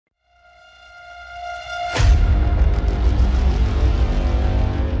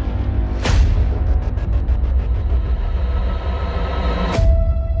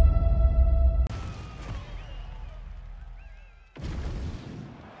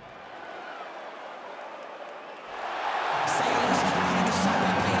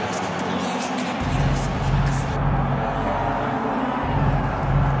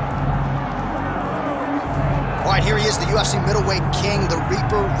is, the UFC middleweight king, the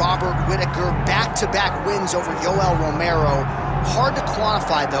Reaper, Robert Whittaker, back-to-back wins over Yoel Romero. Hard to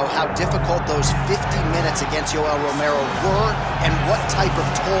quantify, though, how difficult those 50 minutes against Yoel Romero were and what type of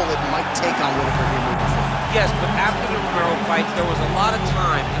toll it might take on Whittaker here moving forward. Yes, but after the Romero fight, there was a lot of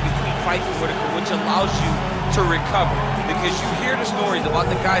time in between fights with Whittaker, which allows you to recover. Because you hear the stories about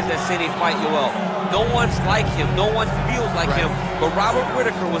the guys that say they fight Yoel. No one's like him. No one feels like him. But Robert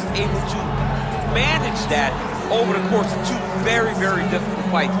Whittaker was able to manage that over the course of 2 very, very difficult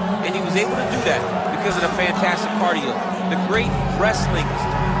fights. And he was able to do that because of the fantastic cardio, the great wrestling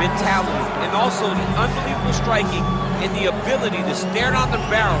mentality, and also the unbelievable striking and the ability to stare down the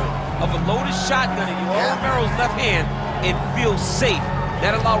barrel of a loaded shotgun in Yoel Romero's left hand and feel safe.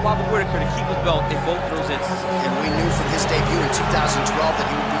 That allowed Robert Whittaker to keep his belt in both of those instances. And we knew from his debut in 2012 that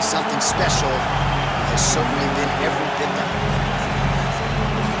he would be something special. He has certainly been every bit that.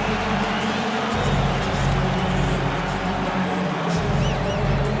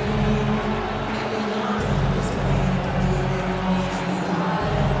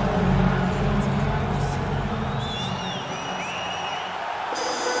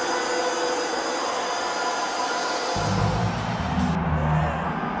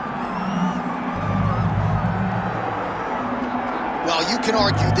 Well, you can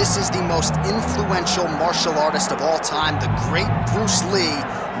argue this is the most influential martial artist of all time, the great Bruce Lee,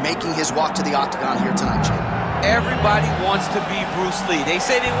 making his walk to the octagon here tonight, Jim. Everybody wants to be Bruce Lee. They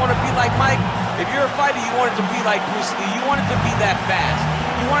say they want to be like Mike. If you're a fighter, you want it to be like Bruce Lee. You want it to be that fast.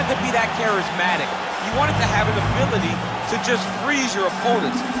 You want it to be that charismatic. You want it to have an ability to just freeze your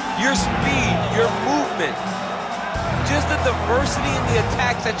opponents. Your speed, your movement, just the diversity in the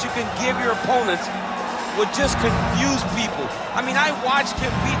attacks that you can give your opponents would just confuse people. I mean, I watched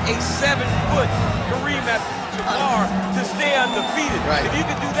him beat a 7-foot Kareem Abdul-Jabbar to stay undefeated. Right. If you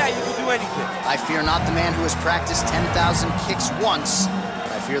can do that, you can do anything. I fear not the man who has practiced 10,000 kicks once,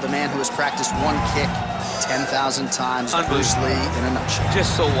 but I fear the man who has practiced one kick 10,000 times. Bruce Lee in a nutshell.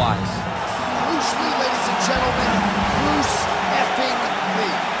 Just so wise. Bruce Lee, ladies and gentlemen, Bruce effing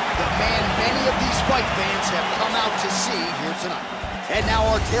Lee. The man many of these fight fans have come out to see here tonight. And now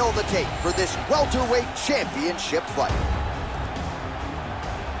our tale of the tape for this welterweight championship fight.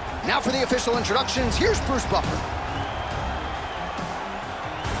 Now for the official introductions, here's Bruce Buffer.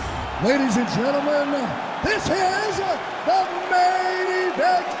 Ladies and gentlemen, this is the main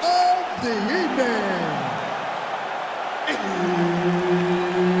event of the evening.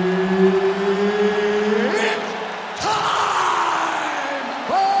 It's time!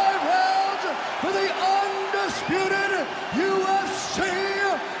 5 rounds for the undisputed UFC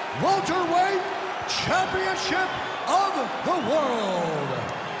welterweight championship of the world.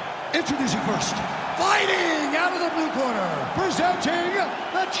 Introducing first, fighting out of the blue corner, presenting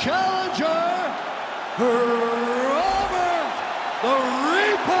the challenger, Robert the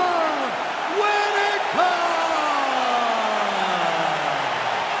Reaper Whittaker.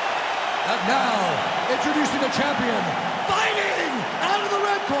 And now, introducing the champion, fighting out of the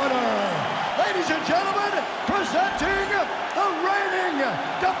red corner, ladies and gentlemen, presenting the reigning,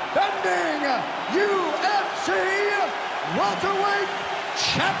 defending UFC welterweight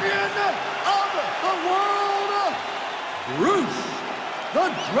champion of the world, Bruce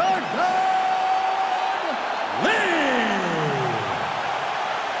the Dragon Lee.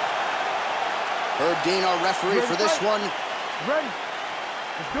 Herb Dean, our referee for this one. Ready?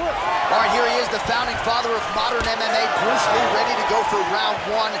 Let's do it. All right, here he is, the founding father of modern MMA, Bruce Lee, ready to go for round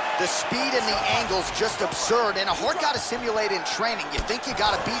one. The speed and the angles just absurd, and a hard guy to simulate in training. You think you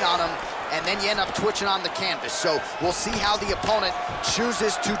got a beat on him, and then you end up twitching on the canvas. So we'll see how the opponent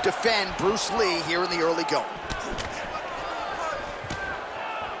chooses to defend Bruce Lee here in the early going.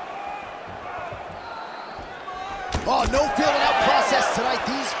 Oh, no feeling out process tonight.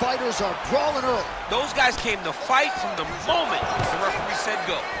 These fighters are brawling early. Those guys came to fight from the moment the referee said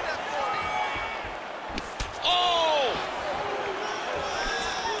go. Oh!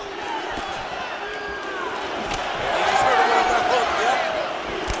 He just heard a left hook, yep.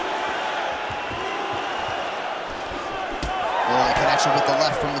 Early connection with the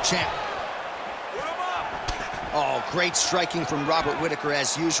left from the champ. Oh, great striking from Robert Whittaker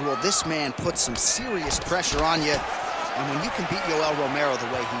as usual. This man puts some serious pressure on you. And when you can beat Yoel Romero the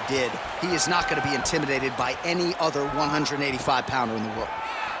way he did, he is not going to be intimidated by any other 185-pounder in the world.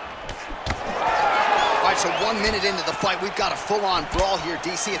 All right, so 1 minute into the fight, we've got a full-on brawl here,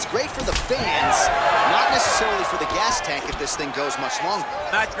 DC. It's great for the fans, not necessarily for the gas tank if this thing goes much longer.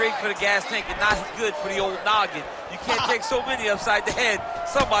 Not great for the gas tank and not good for the old noggin. You can't take so many upside the head.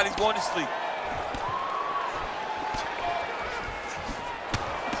 Somebody's going to sleep.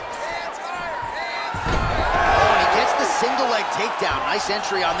 single leg takedown. Nice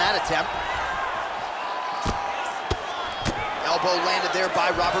entry on that attempt. Elbow landed there by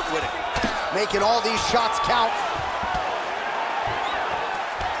Robert Whittaker. Making all these shots count.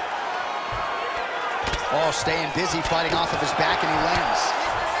 Oh, staying busy, fighting off of his back, and he lands.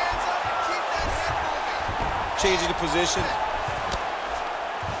 Changing the position.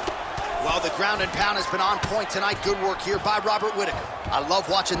 Well, the ground and pound has been on point tonight. Good work here by Robert Whittaker. I love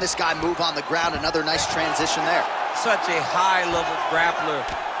watching this guy move on the ground. Another nice transition there. Such a high-level grappler.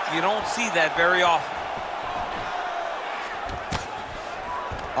 You don't see that very often.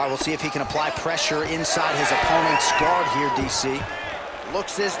 All right, we'll see if he can apply pressure inside his opponent's guard here, DC.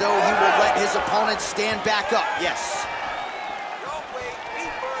 Looks as though he will let his opponent stand back up. Yes.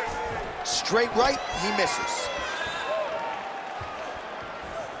 Straight right, he misses.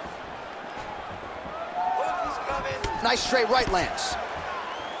 Nice straight right lands.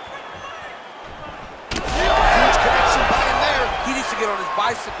 Huge connection by him there. He needs to get on his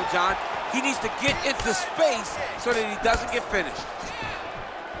bicycle, John. He needs to get into space so that he doesn't get finished.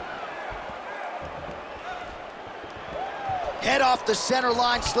 Head off the center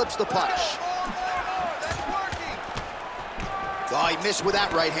line, slips the punch. Oh, he missed with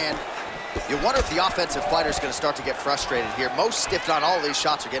that right hand. You wonder if the offensive fighter is going to start to get frustrated here. Most, if not all, of these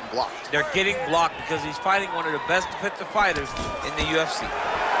shots are getting blocked. They're getting blocked because he's fighting one of the best defensive fighters in the UFC.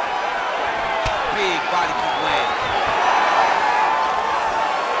 Big body kick land.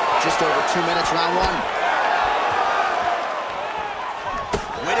 Just over 2 minutes, round one.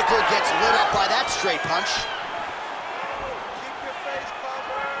 Whittaker gets lit up by that straight punch.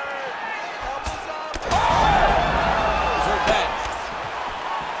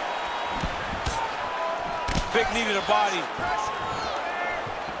 Big knee to the body.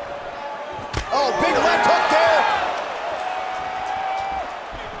 Oh, big left hook there.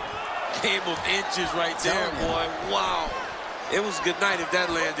 Game of inches right there, boy. Wow. It was good night if that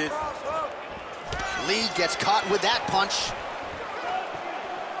landed. Lee gets caught with that punch.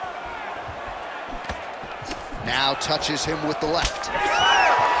 Now touches him with the left.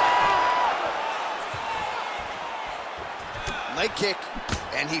 Leg kick.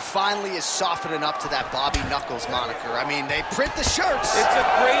 And he finally is softening up to that Bobby Knuckles moniker. I mean, they print the shirts. It's a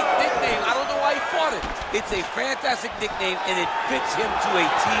great nickname. I don't know why he fought it. It's a fantastic nickname, and it fits him to a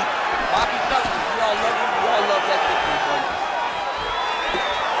T. Bobby Knuckles, we all love him. We all love that nickname, buddy.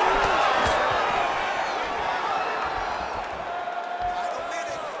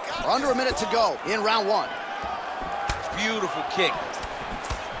 We're under a minute to go in round one. Beautiful kick.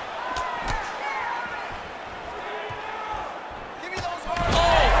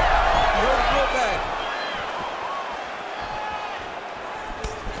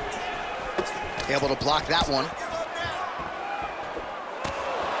 Able to block that one.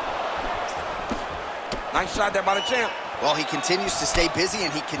 Nice shot there by the champ. Well, he continues to stay busy,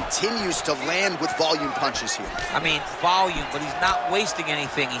 and he continues to land with volume punches here. I mean, volume, but he's not wasting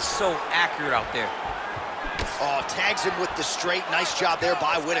anything. He's so accurate out there. Oh, tags him with the straight. Nice job there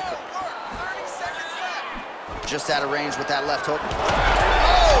by Whittaker. Just out of range with that left hook.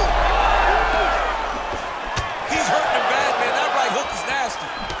 Oh! He's hurting him bad, man. That right hook is nasty.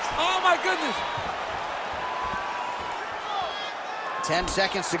 Oh, my goodness. 10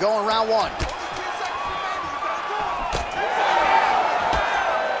 seconds to go in round one.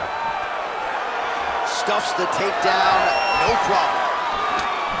 Stuffs the takedown, no problem.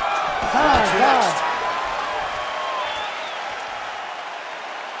 Round two next.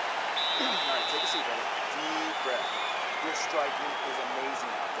 All right, take a seat, brother. Deep breath. Your striking is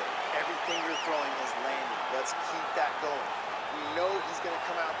amazing out there. Everything you're throwing is landing. Let's keep that going. We know he's going to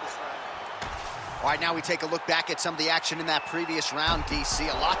come out this round. All right, now we take a look back at some of the action in that previous round,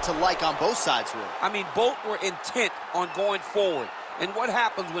 DC. A lot to like on both sides, really. I mean, both were intent on going forward. And what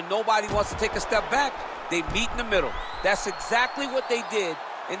happens when nobody wants to take a step back? They meet in the middle. That's exactly what they did,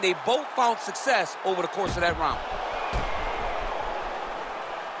 and they both found success over the course of that round.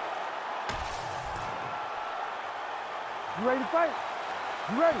 You ready to fight?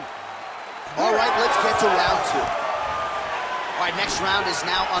 You ready? All right, let's get to round two. All right, next round is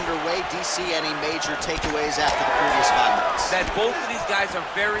now underway. DC, any major takeaways after the previous 5 minutes? That both of these guys are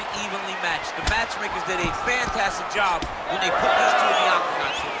very evenly matched. The matchmakers did a fantastic job when they put these two in the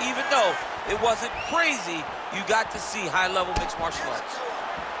octagon. So even though it wasn't crazy, you got to see high-level mixed martial arts.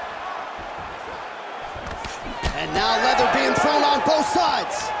 And now leather being thrown on both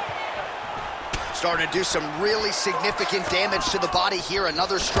sides. Starting to do some really significant damage to the body here.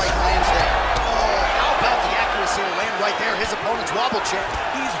 Another strike lands there. Oh, how about the accuracy to land right there? His opponent's wobble chair.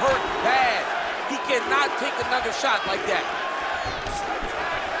 He's hurt bad. He cannot take another shot like that.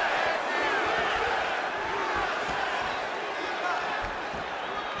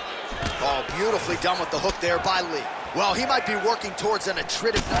 Oh, beautifully done with the hook there by Lee. Well, he might be working towards an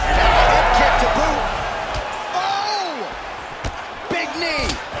attritive. And now a hip kick to boot. Oh! Big knee.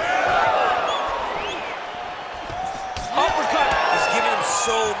 Uppercut is giving him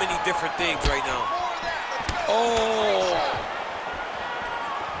so many different things right now. Oh!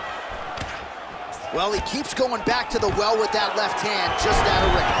 Well, he keeps going back to the well with that left hand, just out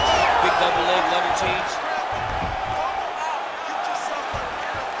of range. Big double leg level change.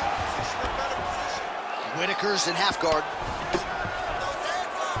 Whittaker's in half guard.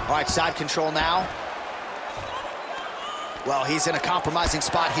 All right, side control now. Well, he's in a compromising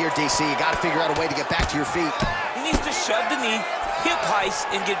spot here, DC. You got to figure out a way to get back to your feet. He needs to shove the knee, hip heist,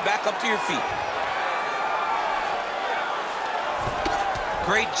 and get back up to your feet.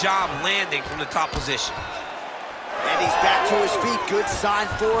 Great job landing from the top position. And he's back to his feet. Good sign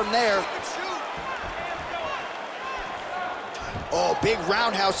for him there. Oh, big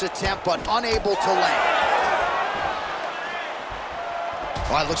roundhouse attempt, but unable to land.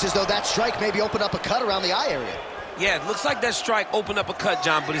 All right, looks as though that strike maybe opened up a cut around the eye area. Yeah, it looks like that strike opened up a cut,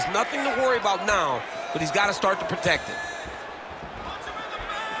 John, but it's nothing to worry about now, but he's got to start to protect it.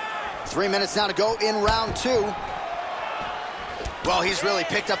 3 minutes now to go in round 2. Well, he's really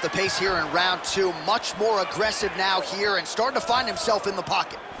picked up the pace here in round 2. Much more aggressive now here and starting to find himself in the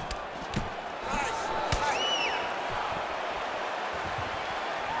pocket.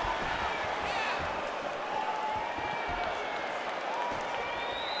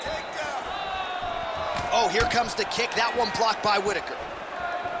 Oh, here comes the kick. That one blocked by Whittaker.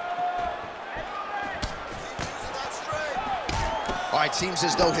 All right, seems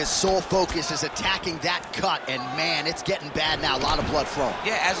as though his sole focus is attacking that cut, and man, it's getting bad now. A lot of blood flowing.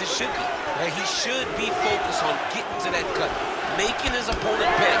 Yeah, as it should be. Right? He should be focused on getting to that cut, making his opponent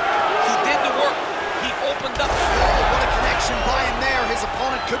pay. He did the work. He opened up. Oh, what a connection by him there. His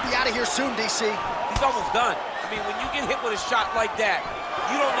opponent could be out of here soon, DC. He's almost done. I mean, when you get hit with a shot like that,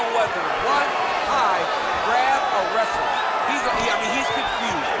 you don't know whether to run, hide, grab, or wrestle. I mean, he's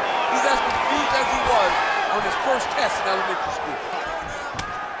confused. He's as confused as he was on his first test in elementary school.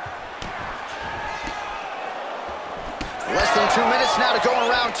 Less than 2 minutes now to go in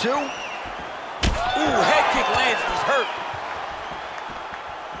round 2. Ooh, head kick lands. He's hurt.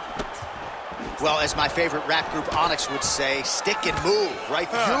 Well, as my favorite rap group Onyx would say, stick and move, right?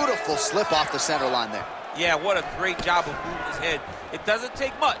 Beautiful slip off the center line there. Yeah, what a great job of moving his head. It doesn't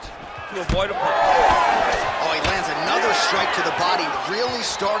take much to avoid a punch. Oh, he lands another strike to the body, really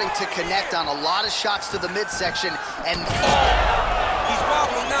starting to connect on a lot of shots to the midsection. And he's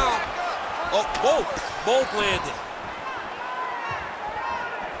wobbling now. Oh, both landed.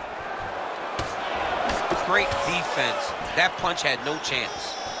 Great defense. That punch had no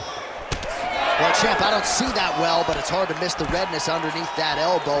chance. Well, champ, I don't see that well, but it's hard to miss the redness underneath that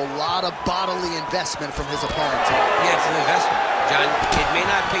elbow. A lot of bodily investment from his opponent today. Yeah, it's an investment, John. It may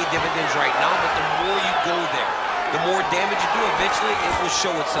not pay dividends right now, but the more you go there, the more damage you do, eventually it will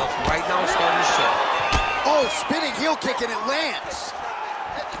show itself. Right now, it's starting to show. Oh, spinning heel kick, and it lands.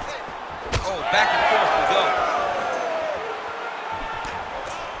 Oh, back and forth we go.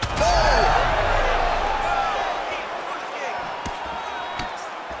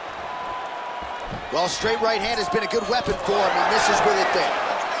 Well, straight right hand has been a good weapon for him. He misses with it there.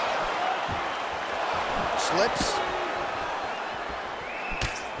 Slips.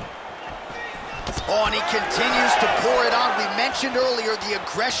 Oh, and he continues to pour it on. We mentioned earlier the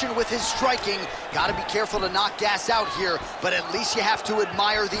aggression with his striking. Got to be careful to not gas out here, but at least you have to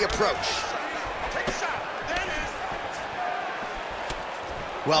admire the approach.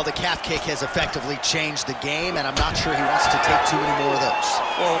 Well, the calf kick has effectively changed the game, and I'm not sure he wants to take too many more of those.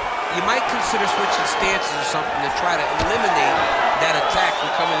 Well, you might consider switching stances or something to try to eliminate that attack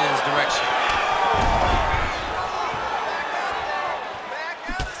from coming in his direction.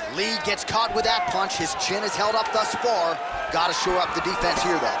 Lee gets caught with that punch. His chin is held up thus far. Got to shore up the defense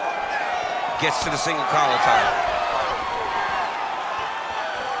here, though. Gets to the single collar tie.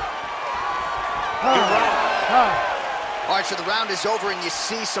 Good round. All right, so the round is over, and you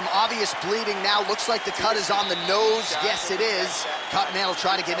see some obvious bleeding now. Looks like the cut is on the nose. Yes, it is. Cutman will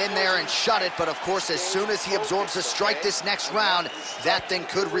try to get in there and shut it, but of course, as soon as he absorbs a strike this next round, that thing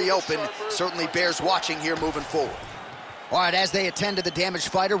could reopen. Certainly bears watching here moving forward. All right, as they attend to the damaged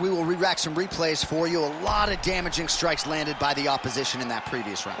fighter, we will re-rack some replays for you. A lot of damaging strikes landed by the opposition in that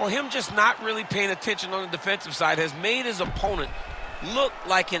previous round. Well, him just not really paying attention on the defensive side has made his opponent look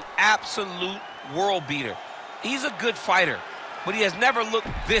like an absolute world beater. He's a good fighter, but he has never looked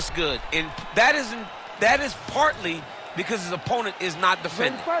this good, and that is partly because his opponent is not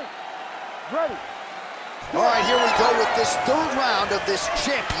defending. Ready. All right, here we go with this third round of this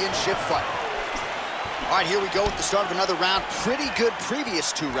championship fight. All right, here we go with the start of another round. Pretty good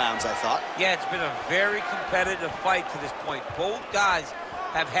previous 2 rounds, I thought. Yeah, it's been a very competitive fight to this point. Both guys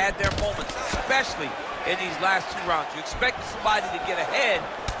have had their moments, especially in these last 2 rounds. You expect somebody to get ahead,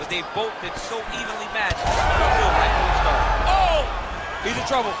 but they've both been so evenly matched. Oh! He's in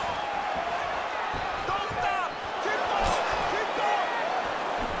trouble.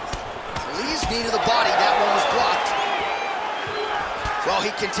 Lee's knee to the body, that one was blocked. Well,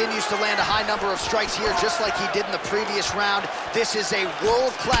 he continues to land a high number of strikes here, just like he did in the previous round. This is a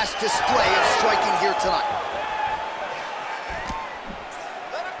world-class display of striking here tonight.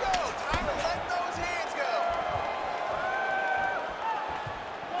 Let him go. Time to let those hands go.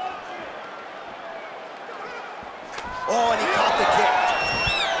 Oh, and he caught the kick.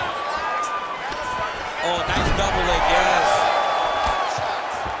 Oh, nice double leg, yes.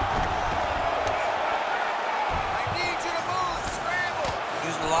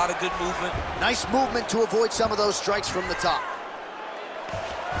 A lot of good movement. Nice movement to avoid some of those strikes from the top.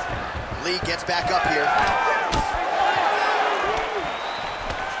 Lee gets back up here.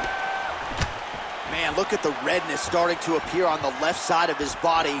 Man, look at the redness starting to appear on the left side of his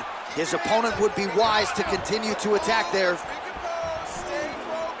body. His opponent would be wise to continue to attack there. Stay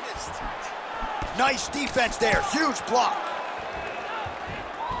focused. Nice defense there, huge block.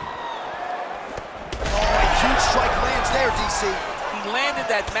 Oh, a huge strike lands there, DC. He landed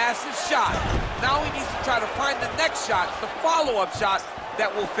that massive shot. Now he needs to try to find the next shot, the follow-up shot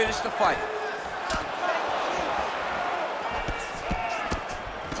that will finish the fight.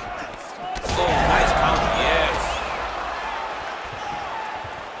 Oh, nice counter, yes.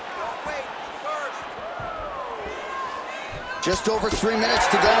 Don't wait. First. Just over 3 minutes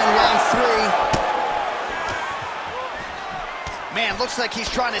to go in round 3. Man, looks like he's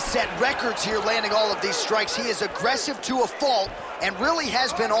trying to set records here, landing all of these strikes. He is aggressive to a fault and really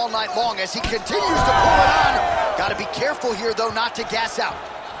has been all night long as he continues to pull it on. Got to be careful here, though, not to gas out.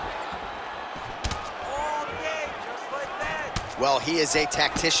 All day, just like that. Well, he is a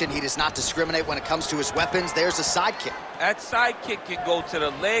tactician. He does not discriminate when it comes to his weapons. There's a side kick. That side kick can go to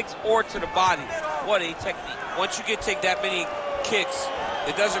the legs or to the body. What a technique. Once you take that many kicks,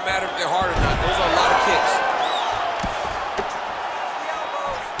 it doesn't matter if they're hard or not. Those are a lot of kicks.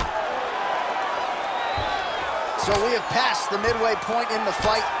 So we have passed the midway point in the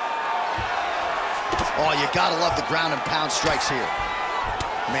fight. Oh, you gotta love the ground and pound strikes here.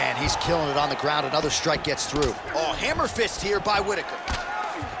 Man, he's killing it on the ground. Another strike gets through. Oh, hammer fist here by Whittaker.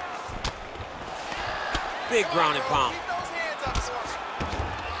 Big ground and pound. Keep those hands up for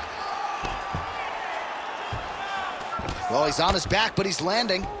him. Well, he's on his back, but he's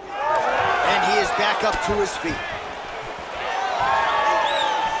landing. And he is back up to his feet.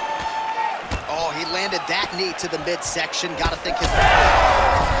 Oh, he landed that knee to the midsection. Gotta think his...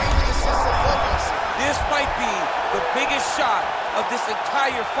 This might be the biggest shot of this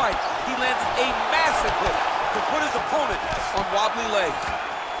entire fight. He landed a massive hook to put his opponent on wobbly legs.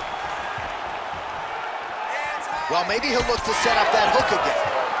 Well, maybe he'll look to set up that hook again.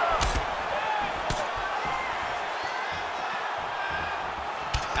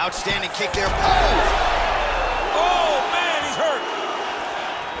 Outstanding kick there. Oh, man, he's hurt.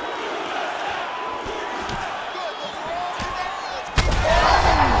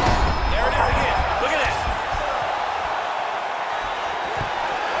 There it is again. Look at that.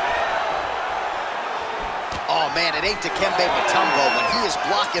 Oh, man, it ain't Dikembe Mutombo when he is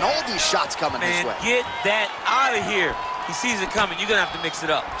blocking all these shots coming his way. Get that out of here. He sees it coming. You're going to have to mix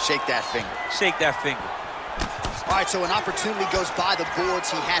it up. Shake that finger. Shake that finger. All right, so an opportunity goes by the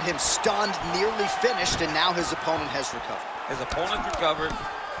boards. He had him stunned, nearly finished, and now his opponent has recovered. His opponent recovered.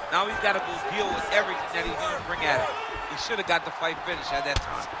 Now he's got to go deal with everything that he's going to bring at him. He should have got the fight finished at that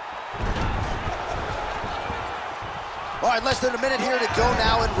time. All right, less than a minute here to go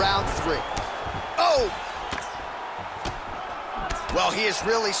now in round 3. Oh! Well, he is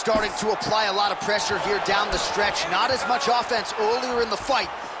really starting to apply a lot of pressure here down the stretch. Not as much offense earlier in the fight.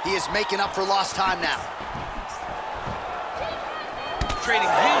 He is making up for lost time now. Trading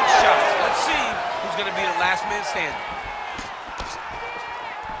huge shots. Let's see who's going to be the last man standing.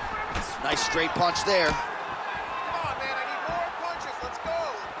 Nice straight punch there. Come on, man, I need more punches. Let's go.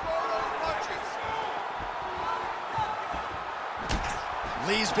 Throw those punches.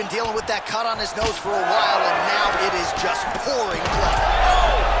 Lee's been dealing with that cut on his nose for a while, and now it is just pouring blood.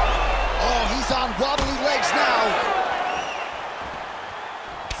 Oh, he's on wobbly legs now.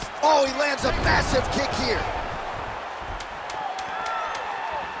 Oh, he lands a massive kick here.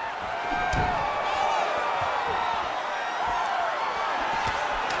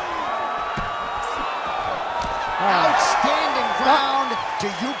 do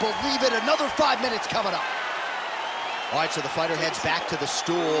you believe it? Another 5 minutes coming up. All right, so the fighter heads back to the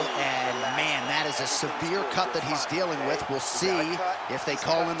stool, and man, that is a severe cut that he's dealing with. We'll see if they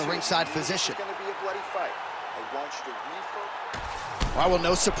call in the ringside physician. It's going to be a bloody fight. I want you to refocus. Well,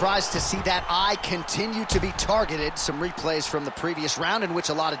 no surprise to see that eye continue to be targeted. Some replays from the previous round in which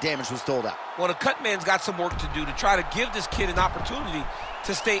a lot of damage was doled out. Well, the cut man's got some work to do to try to give this kid an opportunity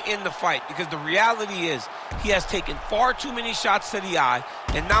to stay in the fight, because the reality is he has taken far too many shots to the eye,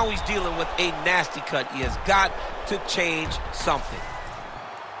 and now he's dealing with a nasty cut. He has got to change something.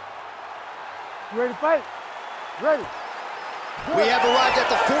 You ready to fight? Ready. We have arrived at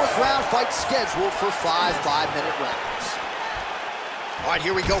the 4th round, fight scheduled for 5 5-minute rounds. All right,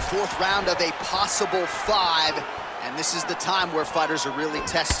 here we go, 4th round of a possible 5. And this is the time where fighters are really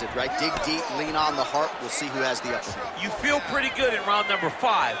tested, right? Dig deep, lean on the heart. We'll see who has the upper hand. You feel pretty good in round number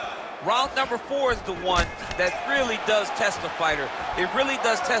 5. Round number 4 is the one that really does test the fighter. It really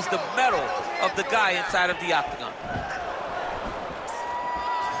does test the mettle of the guy inside of the octagon.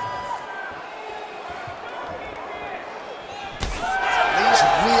 Lee's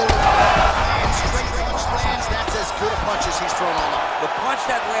really and straight punch lands. That's as good a punch as he's thrown all night. The punch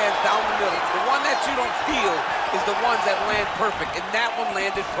that lands down the middle, the one that you don't feel, is the ones that land perfect, and that one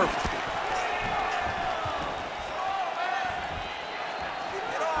landed perfectly.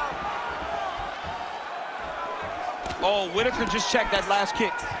 Oh, Whittaker just checked that last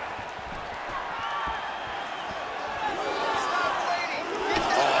kick.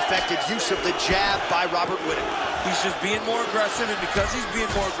 Oh, effective use of the jab by Robert Whittaker. He's just being more aggressive, and because he's being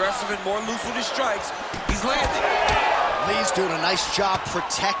more aggressive and more loose with his strikes, he's landing. Lee's doing a nice job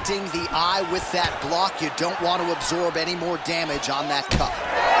protecting the eye with that block. You don't want to absorb any more damage on that cut.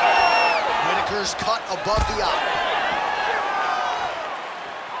 Whittaker's cut above the eye.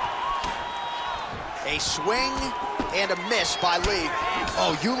 A swing and a miss by Lee.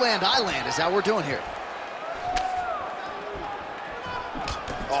 Oh, you land, I land. Is that what we're doing here?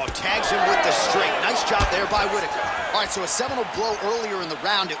 Oh, tags him with the straight. Nice job there by Whittaker. All right, so a seminal blow earlier in the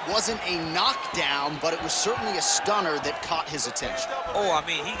round. It wasn't a knockdown, but it was certainly a stunner that caught his attention. Oh, I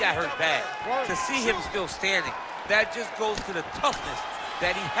mean, he got hurt bad. To see him still standing, that just goes to the toughness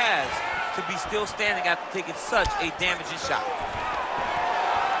that he has to be still standing after taking such a damaging shot.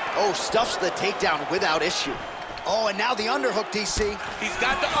 Oh, stuffs the takedown without issue. Oh, and now the underhook, DC. He's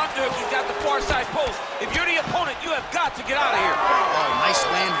got the underhook, he's got the far side post. If you're the opponent, you have got to get out of here. Oh, nice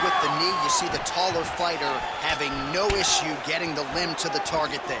land with the knee. You see the taller fighter having no issue getting the limb to the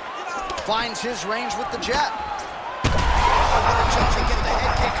target there. Finds his range with the jab. Oh, what a jump to get the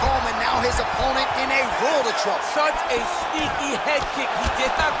head kick home, and now his opponent in a world of trouble. Such a sneaky head kick. He did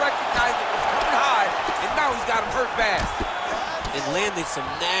not recognize it was coming high, and now he's got him hurt bad. And landing some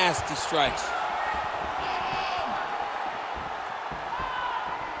nasty strikes.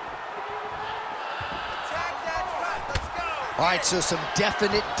 All right, so some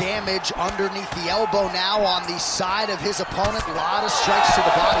definite damage underneath the elbow now on the side of his opponent. A lot of strikes to the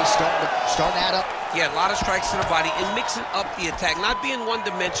body starting to add up. Yeah, a lot of strikes to the body and mixing up the attack, not being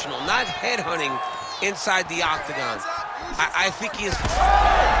one-dimensional, not headhunting inside the octagon. I think he is...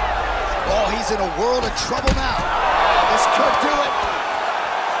 Oh, he's in a world of trouble now. This could do it.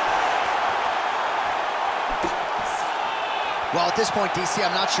 Well, at this point, DC,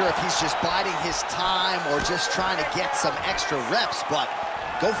 I'm not sure if he's just biding his time or just trying to get some extra reps, but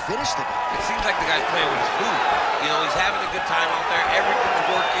go finish the guy. It seems like the guy's playing with his food. You know, he's having a good time out there.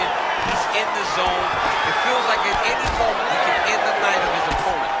 Everything's working. He's in the zone. It feels like at any moment he can end the night of his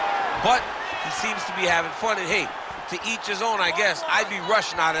opponent. But he seems to be having fun, and hey, to each his own, I guess. I'd be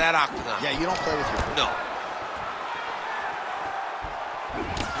rushing out of that octagon. Yeah, you don't play with your food. No.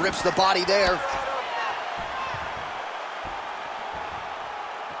 Rips the body there.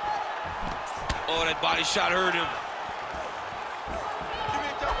 Oh, that body shot hurt him.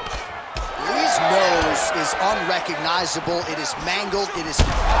 Lee's nose is unrecognizable. It is mangled. It is... Oh,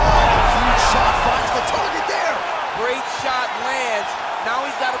 a huge shot finds the target there. Great shot lands. Now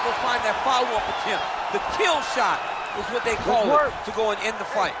he's got to go find that follow-up attempt. The kill shot is what they call it to go and end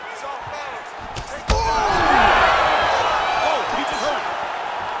the fight. Oh, he just hurt him.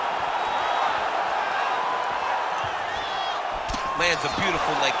 Lands a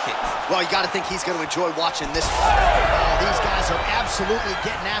beautiful leg kick. Well, you got to think he's going to enjoy watching this. Oh, these guys are absolutely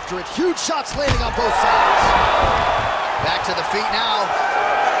getting after it. Huge shots landing on both sides. Back to the feet now.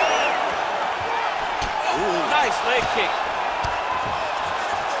 Ooh, nice leg kick.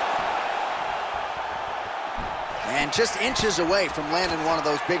 And just inches away from landing one of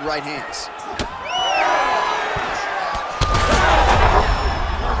those big right hands.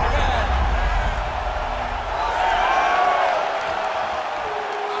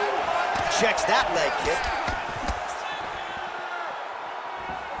 checks that leg kick.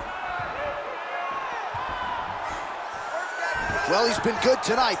 Well, he's been good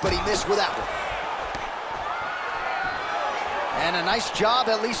tonight, but he missed with that one. And a nice job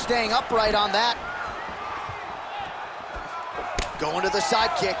at least staying upright on that. Going to the side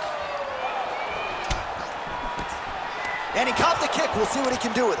kick. And he caught the kick. We'll see what he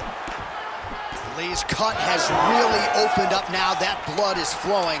can do with it. Lee's cut has really opened up now. That blood is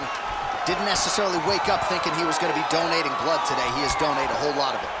flowing. Didn't necessarily wake up thinking he was going to be donating blood today. He has donated a whole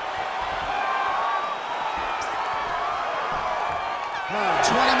lot of it.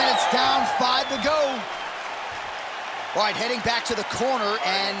 20 minutes down, 5 to go. All right, heading back to the corner,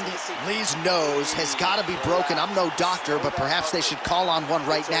 and Lee's nose has got to be broken. I'm no doctor, but perhaps they should call on one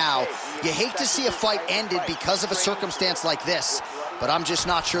right now. You hate to see a fight ended because of a circumstance like this, but I'm just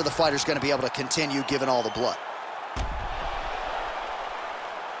not sure the fighter's going to be able to continue given all the blood.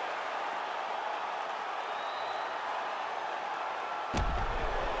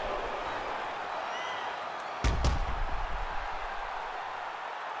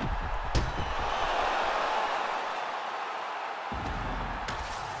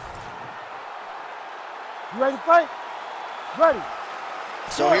 You ready to fight? Ready.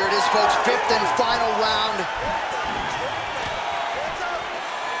 So here it is, folks, 5th and final round.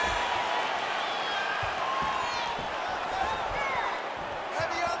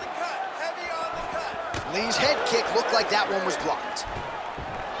 Heavy on the cut, heavy on the cut. Lee's head kick looked like that one was blocked.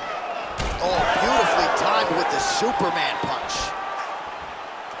 Oh, beautifully timed with the Superman punch.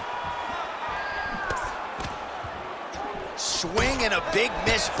 Swing and a big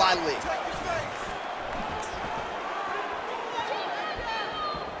miss by Lee.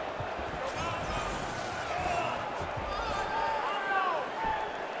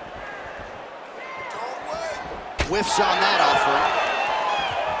 Whiffs on that offering.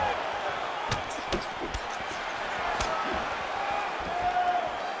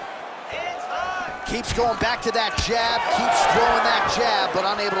 Keeps going back to that jab, keeps throwing that jab, but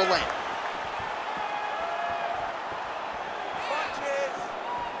unable to land.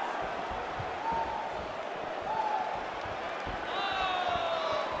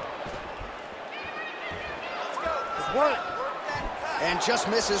 And just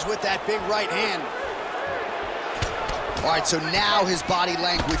misses with that big right hand. All right, so now his body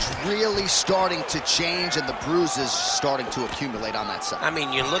language really starting to change and the bruises starting to accumulate on that side. I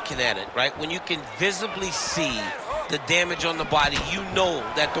mean, you're looking at it, right? When you can visibly see the damage on the body, you know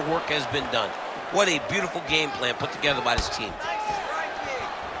that the work has been done. What a beautiful game plan put together by this team.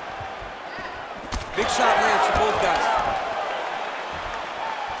 Big shot lands for both guys.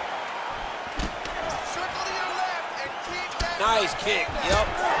 Circle to your left and keep that. Nice kick, yep.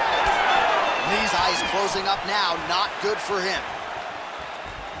 Lee's eyes closing up now, not good for him.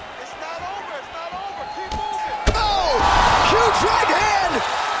 It's not over, keep moving. Oh, huge right hand!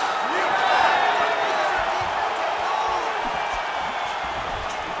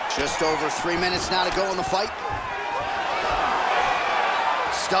 Just over 3 minutes now to go in the fight.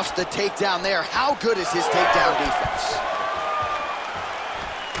 Stuffs the takedown there. How good is his takedown defense?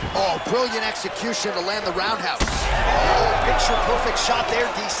 Oh, brilliant execution to land the roundhouse. Oh, picture-perfect shot there,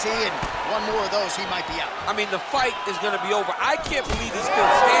 DC, and one more of those, he might be out. I mean, the fight is going to be over. I can't believe he's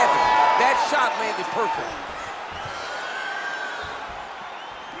still standing. That shot landed perfect.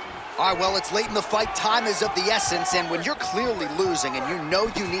 All right, well, it's late in the fight. Time is of the essence, and when you're clearly losing and you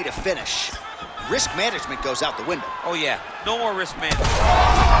know you need a finish, risk management goes out the window. Oh, yeah. No more risk management.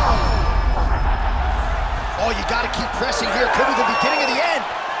 Oh, you got to keep pressing here. Could be the beginning of the end.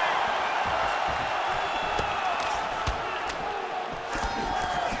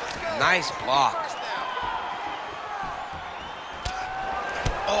 Nice block.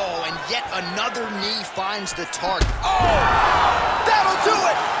 Oh, and yet another knee finds the target. Oh, that'll do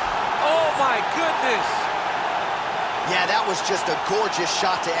it. Oh, my goodness. Yeah, that was just a gorgeous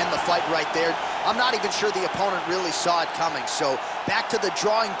shot to end the fight right there. I'm not even sure the opponent really saw it coming. So back to the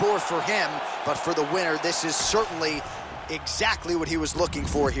drawing board for him, but for the winner, this is certainly exactly what he was looking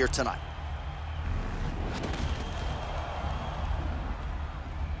for here tonight.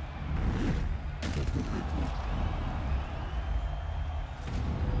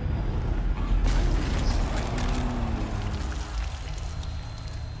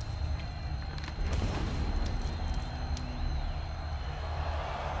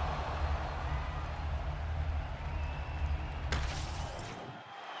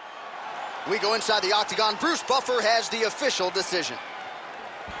 We go inside the octagon. Bruce Buffer has the official decision.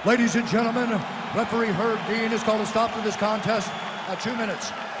 Ladies and gentlemen, referee Herb Dean has called a stop to this contest at 2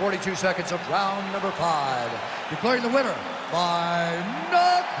 minutes, 42 seconds of round number 5. Declaring the winner by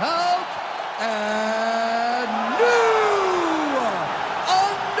knockout and new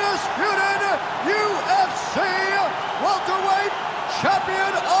undisputed UFC welterweight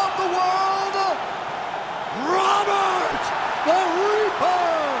champion of the world, Robert the Reaper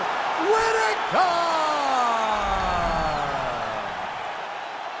Whittaker.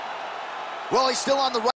 Well, he's still on the right.